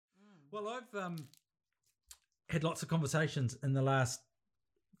Well, I've had lots of conversations in the last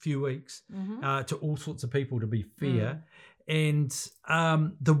few weeks to all sorts of people, to be fair. And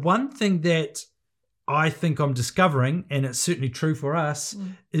the one thing that I think I'm discovering, and it's certainly true for us,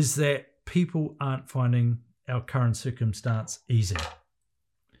 is that people aren't finding our current circumstance easy.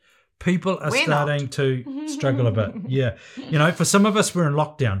 People are starting to struggle a bit. Yeah. You know, for some of us, we're in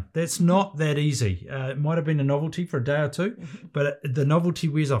lockdown. That's not that easy. It might have been a novelty for a day or two, but the novelty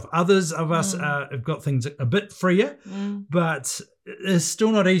wears off. Others of us have got things a bit freer, but it's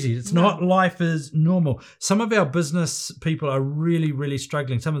still not easy. It's not life is normal. Some of our business people are really, really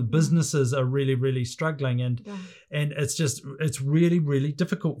struggling. Some of the businesses are really, really struggling. And it's really, really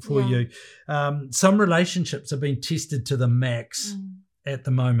difficult for you. Some relationships have been tested to the max at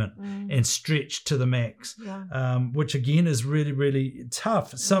the moment and stretched to the max, which again is really, really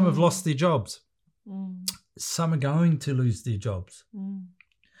tough. Some have lost their jobs. Some are going to lose their jobs.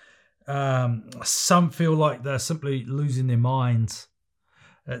 Some feel like they're simply losing their minds.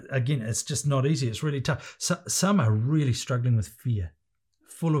 Again, it's just not easy. It's really tough. Some are really struggling with fear,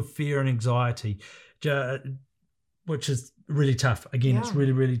 full of fear and anxiety, which is really tough. Again, it's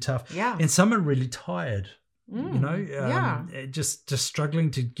really, really tough. And some are really tired. You know, just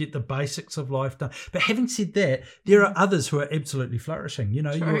struggling to get the basics of life done. But having said that, there are others who are absolutely flourishing. You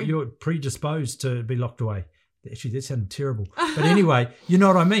know, you're predisposed to be locked away. Actually, that sounded terrible. But anyway, you know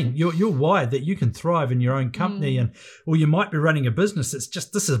what I mean? You're wired that you can thrive in your own company, or you might be running a business. It's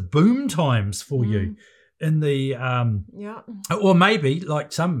just, this is boom times for you. In the or maybe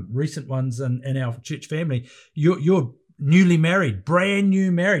like some recent ones in our church family, you're newly married, brand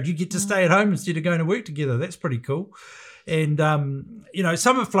new married. You get to stay at home instead of going to work together. That's pretty cool. And, you know,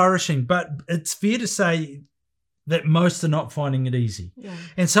 some are flourishing, but it's fair to say that most are not finding it easy.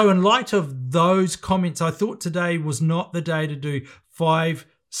 And so in light of those comments, I thought today was not the day to do 5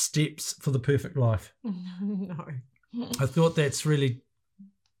 steps for the perfect life. No. I thought that's really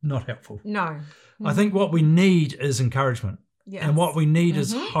not helpful. No. I think what we need is encouragement. And what we need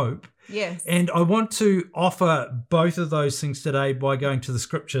is hope. And I want to offer both of those things today by going to the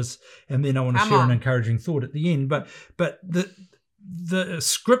scriptures, and then I want to share an encouraging thought at the end. But the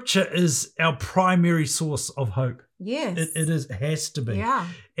scripture is our primary source of hope. It has to be.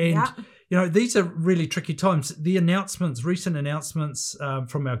 And you know, these are really tricky times. The recent announcements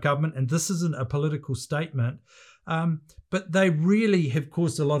from our government, and this isn't a political statement, but they really have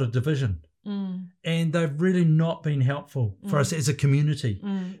caused a lot of division. And they've really not been helpful for us as a community.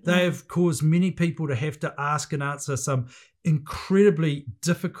 They have caused many people to have to ask and answer some incredibly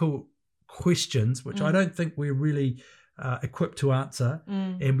difficult questions, which I don't think we're really equipped to answer,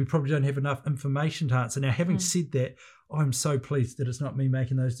 and we probably don't have enough information to answer. Now, having said that, I'm so pleased that it's not me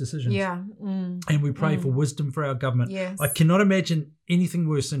making those decisions. And we pray for wisdom for our government. I cannot imagine anything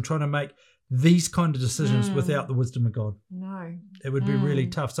worse than trying to make these kind of decisions without the wisdom of God. No. It would be really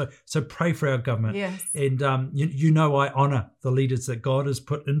tough. So pray for our government. And you know, I honour the leaders that God has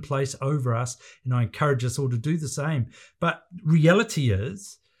put in place over us, and I encourage us all to do the same. But reality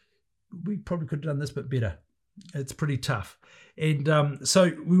is, we probably could have done this bit better. It's pretty tough. And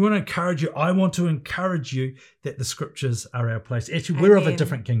so we want to encourage you. I want to encourage you that the scriptures are our place. Actually, we're of a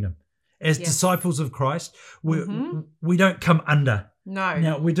different kingdom. As disciples of Christ, we don't come under. No.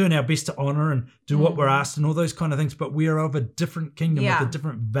 Now, we're doing our best to honour and do what we're asked and all those kind of things, but we are of a different kingdom with a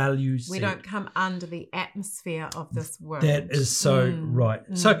different values. We don't come under the atmosphere of this world. That is so right.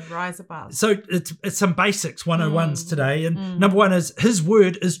 So rise above. So it's some basics 101s today. And number one is his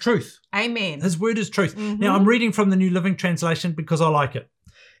word is truth. Amen. His word is truth. Now, I'm reading from the New Living Translation because I like it.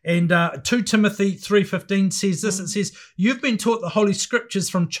 And 2 Timothy 3:15 says this. It says, "You've been taught the Holy Scriptures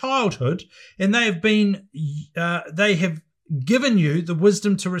from childhood, and they have given you the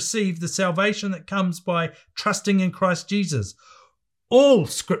wisdom to receive the salvation that comes by trusting in Christ Jesus. All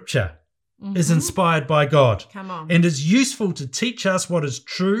Scripture is inspired by God and is useful to teach us what is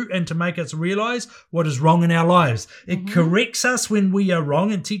true and to make us realize what is wrong in our lives. It corrects us when we are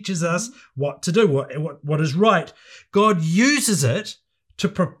wrong and teaches us what to do, what is right. God uses it to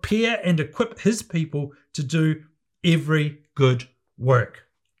prepare and equip his people to do every good work."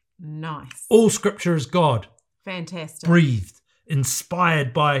 Nice. All Scripture is God. Fantastic. Breathed,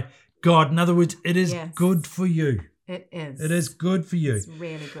 inspired by God. In other words, it is good for you. It is. It is good for you. It's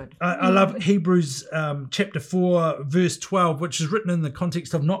really good. I love Hebrews chapter 4, verse 12, which is written in the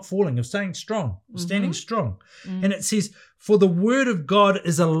context of not falling, of staying strong, standing strong. And it says, "For the word of God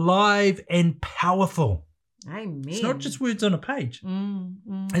is alive and powerful." Amen. It's not just words on a page.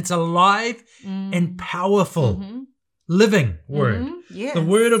 It's alive and powerful. living word. Yes. The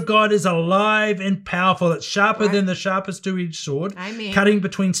word of God is alive and powerful. It's sharper than the sharpest two-edged sword, cutting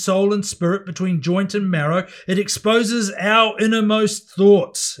between soul and spirit, between joint and marrow. It exposes our innermost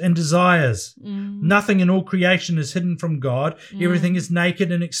thoughts and desires. Nothing in all creation is hidden from God. Everything is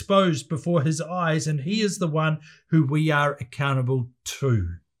naked and exposed before his eyes, and he is the one who we are accountable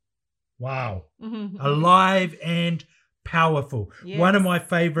to. Wow. Alive and powerful. Yes. One of my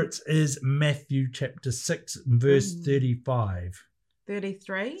favorites is Matthew chapter 6, verse 35.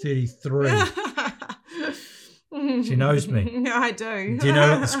 33? 33. She knows me. I do. Do you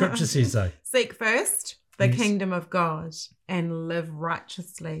know what the scripture says though? Seek first the kingdom of God and live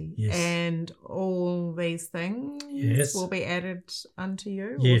righteously, and all these things will be added unto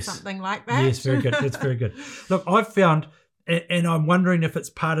you, or something like that. Yes, very good. That's very good. Look, I've found, and I'm wondering if it's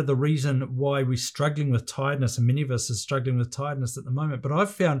part of the reason why we're struggling with tiredness, and many of us are struggling with tiredness at the moment, but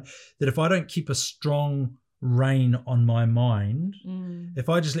I've found that if I don't keep a strong rein on my mind, if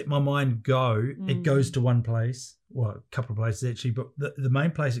I just let my mind go, it goes to one place, well, a couple of places actually, but the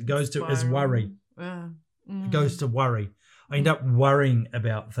main place it goes to is worry. It goes to worry. I end up worrying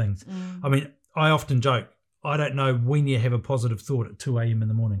about things. I mean, I often joke, I don't know when you have a positive thought at 2 a.m. in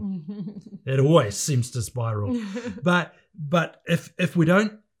the morning. It always seems to spiral. But if we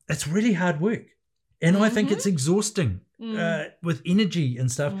don't, it's really hard work. And I think it's exhausting with energy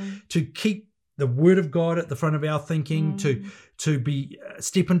and stuff to keep the word of God at the front of our thinking, to be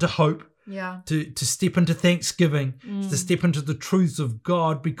step into hope, to step into thanksgiving, to step into the truths of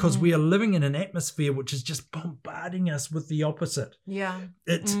God, because we are living in an atmosphere which is just bombarding us with the opposite.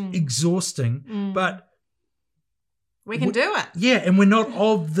 It's exhausting, but we can do it. Yeah, and we're not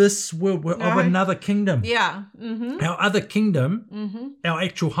of this world. We're of another kingdom. Our other kingdom, our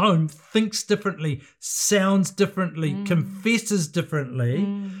actual home, thinks differently, sounds differently, confesses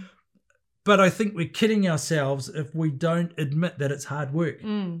differently. But I think we're kidding ourselves if we don't admit that it's hard work.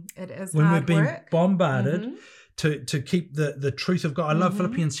 It is when hard we've been work. bombarded to keep the truth of God. I love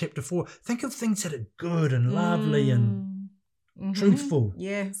Philippians chapter 4. Think of things that are good and lovely and truthful.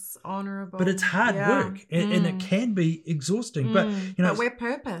 Yes, honourable. But it's hard work, and it can be exhausting. But but we're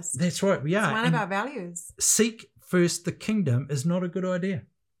purposed. That's right, we are. It's one of our values. Seek first the kingdom is not a good idea.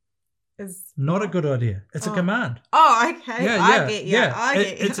 Is not a good idea. It's a command. Oh, okay. I get you. I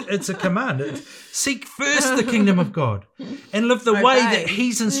get you. It's a command. Seek first the kingdom of God and live the way that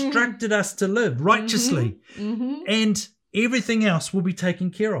he's instructed us to live righteously, and everything else will be taken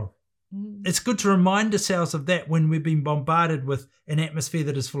care of. It's good to remind ourselves of that when we've been bombarded with an atmosphere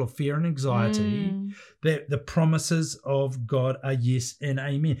that is full of fear and anxiety, that the promises of God are yes and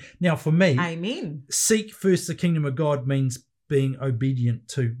amen. Now, for me, seek first the kingdom of God means being obedient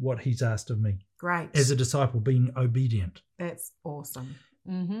to what he's asked of me. Great. As a disciple, being obedient. That's awesome.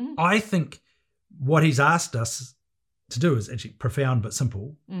 I think what he's asked us to do is actually profound but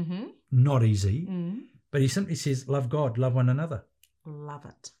simple, not easy. But he simply says, love God, love one another. Love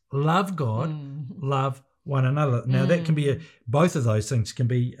it. Love God, love one another. Now, that can be both of those things can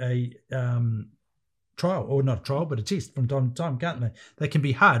be a trial, or not a trial, but a test from time to time, can't they? They can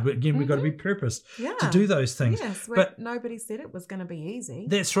be hard, but again, we've got to be purposed to do those things. Yes, but nobody said it was going to be easy.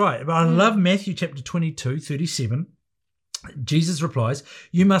 That's right. But I love Matthew chapter 22, 37. Jesus replies,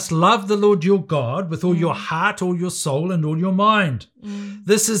 you must love the Lord your God with all your heart, all your soul, and all your mind.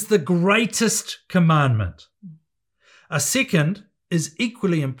 This is the greatest commandment. A second is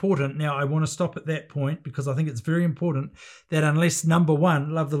equally important. Now, I want to stop at that point because I think it's very important that unless number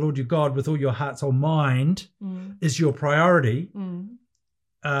one, love the Lord your God with all your heart, soul, mind is your priority,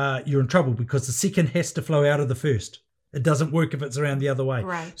 you're in trouble, because the second has to flow out of the first. It doesn't work if it's around the other way.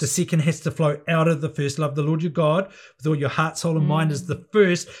 Right. The second has to flow out of the first. Love the Lord your God with all your heart, soul, and mind is the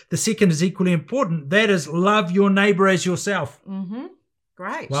first. The second is equally important. That is, love your neighbor as yourself.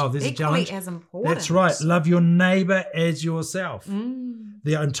 Great. Wow, there's equally a challenge. As important. That's right. Love your neighbor as yourself.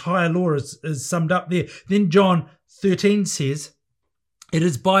 The entire law is summed up there. Then John 13 says, it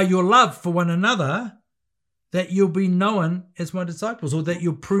is by your love for one another that you'll be known as my disciples, or that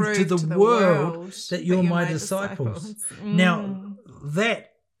you'll prove to the world that you're my disciples. Now,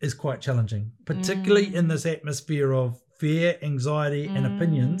 that is quite challenging, particularly in this atmosphere of fear, anxiety, and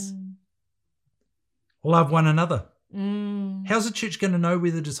opinions. Love one another. How's the church going to know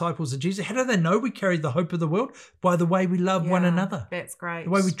we're the disciples of Jesus? How do they know we carry the hope of the world? By the way we love one another. That's great. The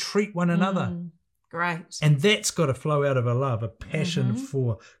way we treat one another. Great. And that's got to flow out of a love, a passion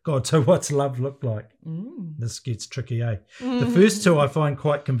for God. So what's love look like? This gets tricky, eh? The first two I find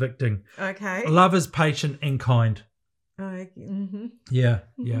quite convicting. Okay. Love is patient and kind. Yeah.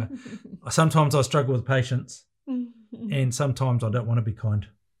 Sometimes I struggle with patience, and sometimes I don't want to be kind.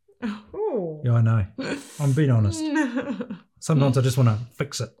 Oh. Yeah, I know. I'm being honest. Sometimes I just want to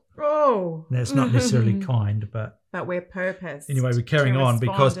fix it. Oh. That's not necessarily kind, but we're purposed. Anyway, we're carrying on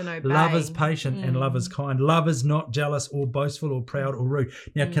because love is patient and love is kind. Love is not jealous or boastful or proud or rude.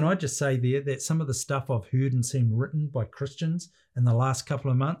 Now, can I just say there that some of the stuff I've heard and seen written by Christians in the last couple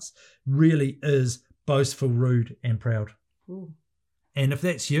of months really is boastful, rude, and proud. Ooh. And if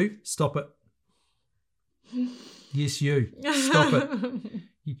that's you, stop it. Yes, you. Stop it.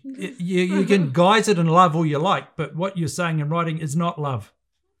 You can guise it in love all you like, but what you're saying and writing is not love.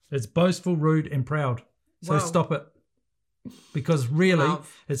 It's boastful, rude, and proud. So stop it. Because really,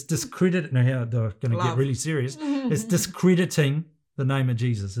 it's discrediting. Now, they're going to get really serious. It's discrediting the name of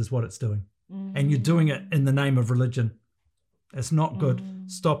Jesus is what it's doing. And you're doing it in the name of religion. It's not good.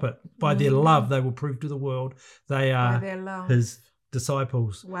 Stop it. By their love, they will prove to the world they are his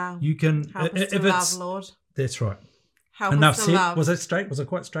disciples. Wow. You can, help us to love, Lord. That's right. Help Enough us to said. Love. Was that straight? Was it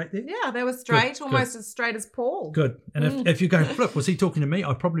quite straight there? Yeah, that was straight. Good, almost as straight as Paul. Good. And if you're going, Flip, was he talking to me?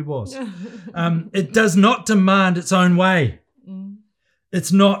 I probably was. It does not demand its own way.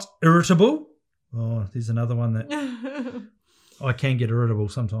 It's not irritable. Oh, there's another one that I can get irritable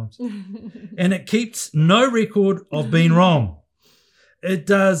sometimes. And it keeps no record of being wrong. It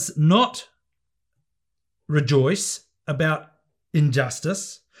does not rejoice about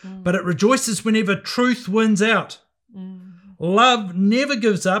injustice, but it rejoices whenever truth wins out. Love never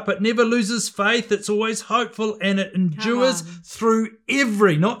gives up. It never loses faith. It's always hopeful, and it endures through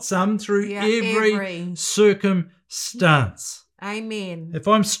every circumstance. Amen. If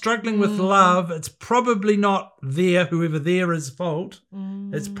I'm struggling with love, it's probably not whoever there is fault.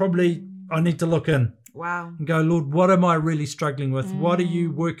 It's probably I need to look in. Wow. And go, Lord, what am I really struggling with? What are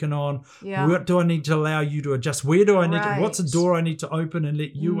you working on? Yeah. What do I need to allow you to adjust? Where do I need to, what's the door I need to open and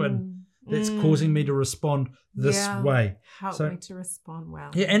let you in that's causing me to respond this way? Help me to respond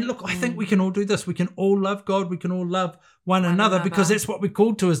well. Yeah, and look, I think we can all do this. We can all love God. We can all love one another because that's what we're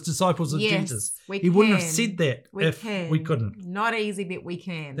called to as disciples of Jesus. He wouldn't have said that if we couldn't. Not easy, but we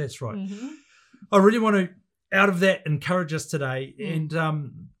can. That's right. I really want to, out of that, encourage us today. And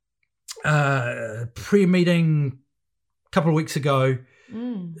prayer meeting a couple of weeks ago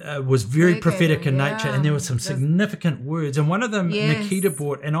was very prophetic in nature, and there were some significant words, and one of them Nikita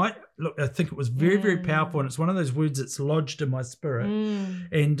brought, and I think it was very, very powerful, and it's one of those words that's lodged in my spirit.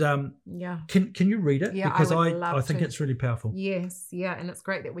 And can you read it? Because I think it's really powerful. Yes, and it's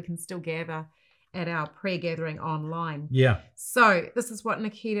great that we can still gather at our prayer gathering online. Yeah. So this is what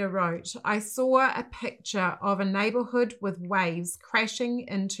Nikita wrote. I saw a picture of a neighborhood with waves crashing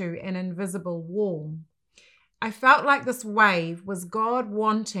into an invisible wall. I felt like this wave was God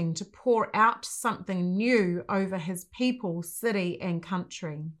wanting to pour out something new over his people, city, and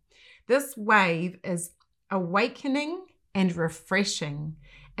country. This wave is awakening and refreshing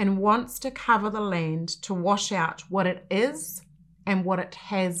and wants to cover the land to wash out what it is and what it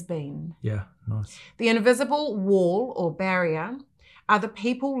has been. Yeah, nice. The invisible wall or barrier are the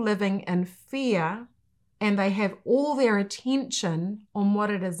people living in fear, and they have all their attention on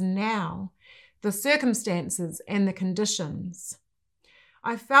what it is now, the circumstances and the conditions.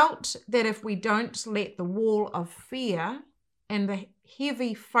 I felt that if we don't let the wall of fear and the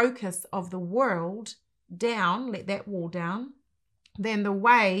heavy focus of the world down, let that wall down, then the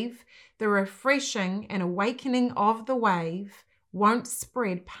wave, the refreshing and awakening of the wave, won't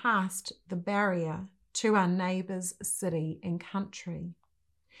spread past the barrier to our neighbour's city and country.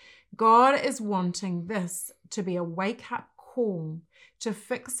 God is wanting this to be a wake-up call to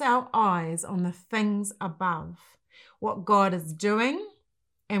fix our eyes on the things above, what God is doing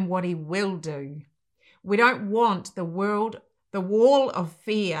and what he will do. We don't want the wall of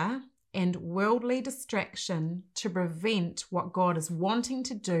fear and worldly distraction to prevent what God is wanting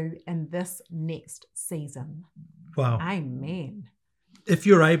to do in this next season. Wow. Amen. If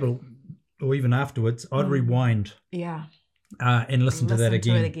you're able, or even afterwards, I'd rewind. Yeah. And listen to that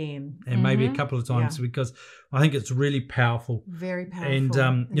again. To it again. And maybe a couple of times because I think it's really powerful. Very powerful. And,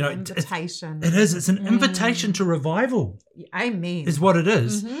 invitation. It is. It's an invitation to revival. Amen. Is what it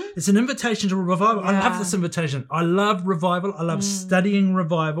is. It's an invitation to revival. I love this invitation. I love revival. I love studying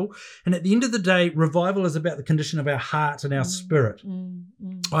revival. And at the end of the day, revival is about the condition of our heart and our spirit.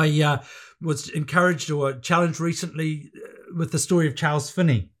 I was encouraged or challenged recently with the story of Charles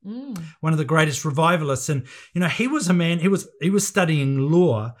Finney, one of the greatest revivalists. And, he was a man, he was studying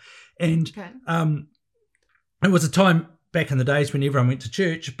law. And it was a time back in the days when everyone went to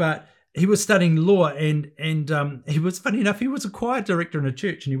church, but he was studying law and he was, funny enough, he was a choir director in a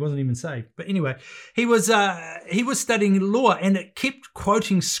church and he wasn't even saved. But anyway, he was studying law and it kept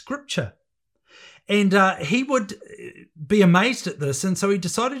quoting scripture. And he would be amazed at this. And so he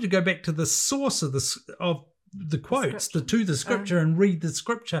decided to go back to the source of the quotes to the scripture and read the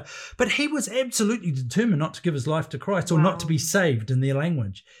scripture. But he was absolutely determined not to give his life to Christ or not to be saved in their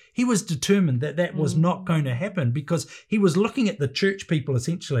language. He was determined that was not going to happen, because he was looking at the church people,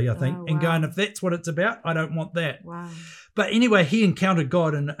 essentially, I think, and going, if that's what it's about, I don't want that. Wow. But anyway, he encountered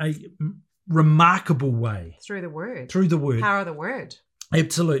God in a remarkable way. Through the word. Power of the word.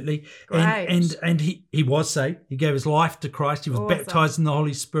 Absolutely. And he was saved. He gave his life to Christ. He was baptized in the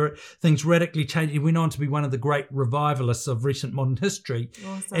Holy Spirit. Things radically changed. He went on to be one of the great revivalists of recent modern history.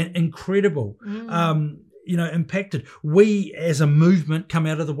 And incredible. Impacted. We as a movement come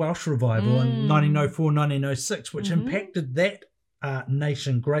out of the Welsh revival in 1904, 1906, which impacted that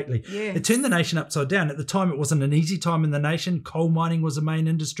nation greatly. Yes. It turned the nation upside down. At the time, it wasn't an easy time in the nation. Coal mining was a main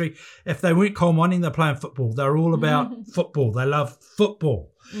industry. If they weren't coal mining, they're playing football. They're all about football. They love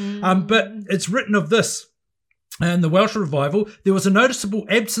football. But it's written of this. In the Welsh revival, there was a noticeable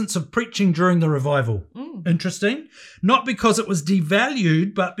absence of preaching during the revival. Interesting. Not because it was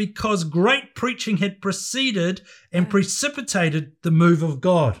devalued, but because great preaching had preceded and precipitated the move of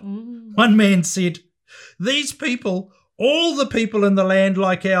God. One man said, "These people, all the people in the land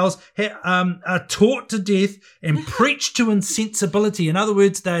like ours, are taught to death and preached to insensibility." In other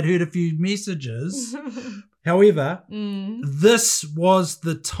words, they had heard a few messages. However, this was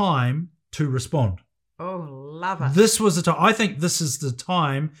the time to respond. Oh, love it. This was the time. I think this is the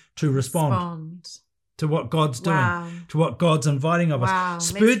time to respond to what God's doing, to what God's inviting of us.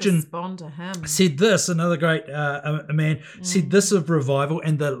 Spurgeon respond to him. Said this, another great man, said this of revival,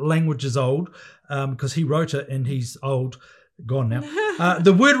 and the language is old because he wrote it and he's old, gone now.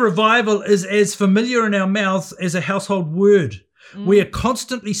 The word revival is as familiar in our mouths as a household word. We are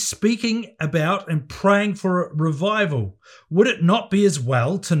constantly speaking about and praying for a revival. Would it not be as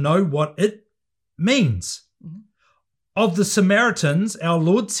well to know what it means? Of the Samaritans, our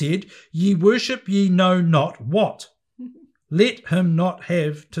Lord said, "Ye worship ye know not what." Let him not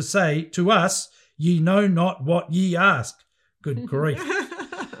have to say to us, "Ye know not what ye ask." Good grief.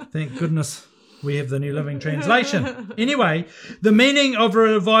 Thank goodness we have the New Living Translation. Anyway, the meaning of a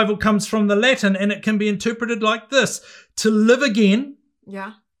revival comes from the Latin, and it can be interpreted like this: to live again,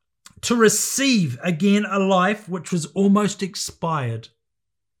 to receive again a life which was almost expired,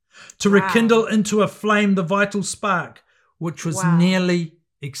 to rekindle into a flame the vital spark which was nearly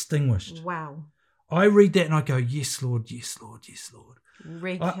extinguished. Wow. I read that and I go, yes, Lord, yes, Lord, yes, Lord.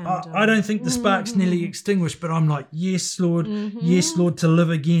 I don't think the spark's nearly extinguished, but I'm like, yes, Lord, yes, Lord, to live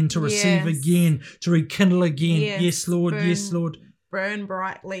again, to receive again, to rekindle again. Yes, Lord, yes, Lord. Burn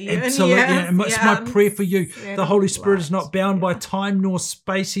brightly. Absolutely. And it's my prayer for you. The Holy Spirit is not bound by time nor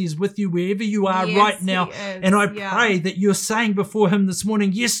space. He is with you wherever you are right now. And I pray that you're saying before him this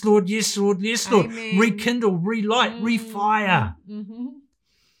morning, yes, Lord, yes, Lord, yes, Lord. Amen. Rekindle, relight, refire.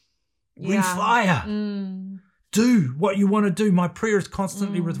 Refire. Do what you want to do. My prayer is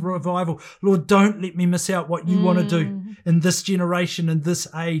constantly with revival. Lord, don't let me miss out what you want to do in this generation, in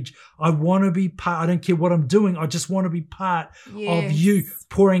this age. I want to be part. I don't care what I'm doing. I just want to be part of you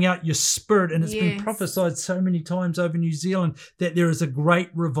pouring out your spirit. And it's been prophesied so many times over New Zealand that there is a great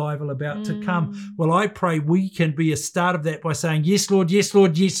revival about to come. Well, I pray we can be a start of that by saying, yes, Lord, yes,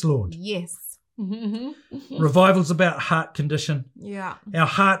 Lord, yes, Lord. Yes. Revival's about heart condition. Yeah. Our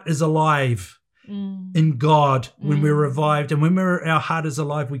heart is alive in God when we're revived, and when our heart is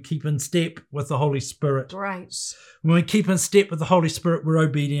alive, we keep in step with the Holy Spirit. Right. When we keep in step with the Holy Spirit, we're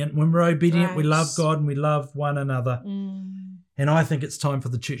obedient. When we're obedient, we love God and we love one another. And I think it's time for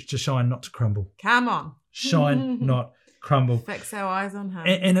the church to shine, not to crumble. Come on. Shine, not crumble. Fix our eyes on him.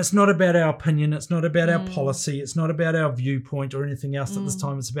 And it's not about our opinion. It's not about our policy. It's not about our viewpoint or anything else at this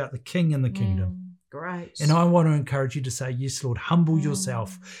time. It's about the King and the kingdom. Great. And I want to encourage you to say, yes, Lord, humble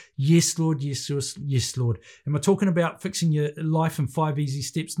yourself. Yes, Lord, yes, yes, yes, Lord. Am I talking about fixing your life in 5 easy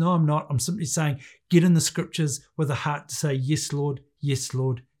steps? No, I'm not. I'm simply saying, get in the scriptures with a heart to say, yes, Lord, yes,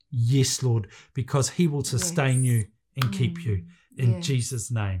 Lord, yes, Lord, because he will sustain you and keep you in Jesus'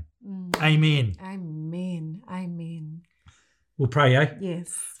 name. Amen. Amen. Amen. We'll pray, eh? Yes.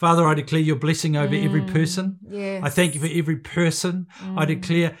 Father, I declare your blessing over every person. Yes. I thank you for every person. I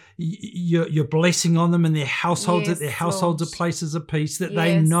declare your blessing on them and their households, that their households are places of peace, that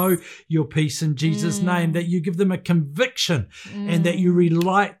they know your peace in Jesus' name, that you give them a conviction and that you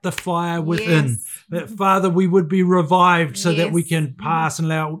relight the fire within. That, Father, we would be revived so that we can pass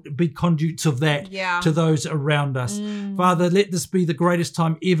and be conduits of that to those around us. Father, let this be the greatest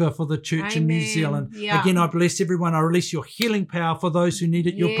time ever for the church in New Zealand. Again, I bless everyone. I release your healing power for those who need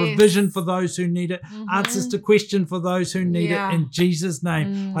it, your provision for those who need it, answers to question for those who need it. In Jesus'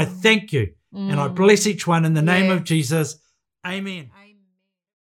 name, I thank you and I bless each one in the name of Jesus. Amen.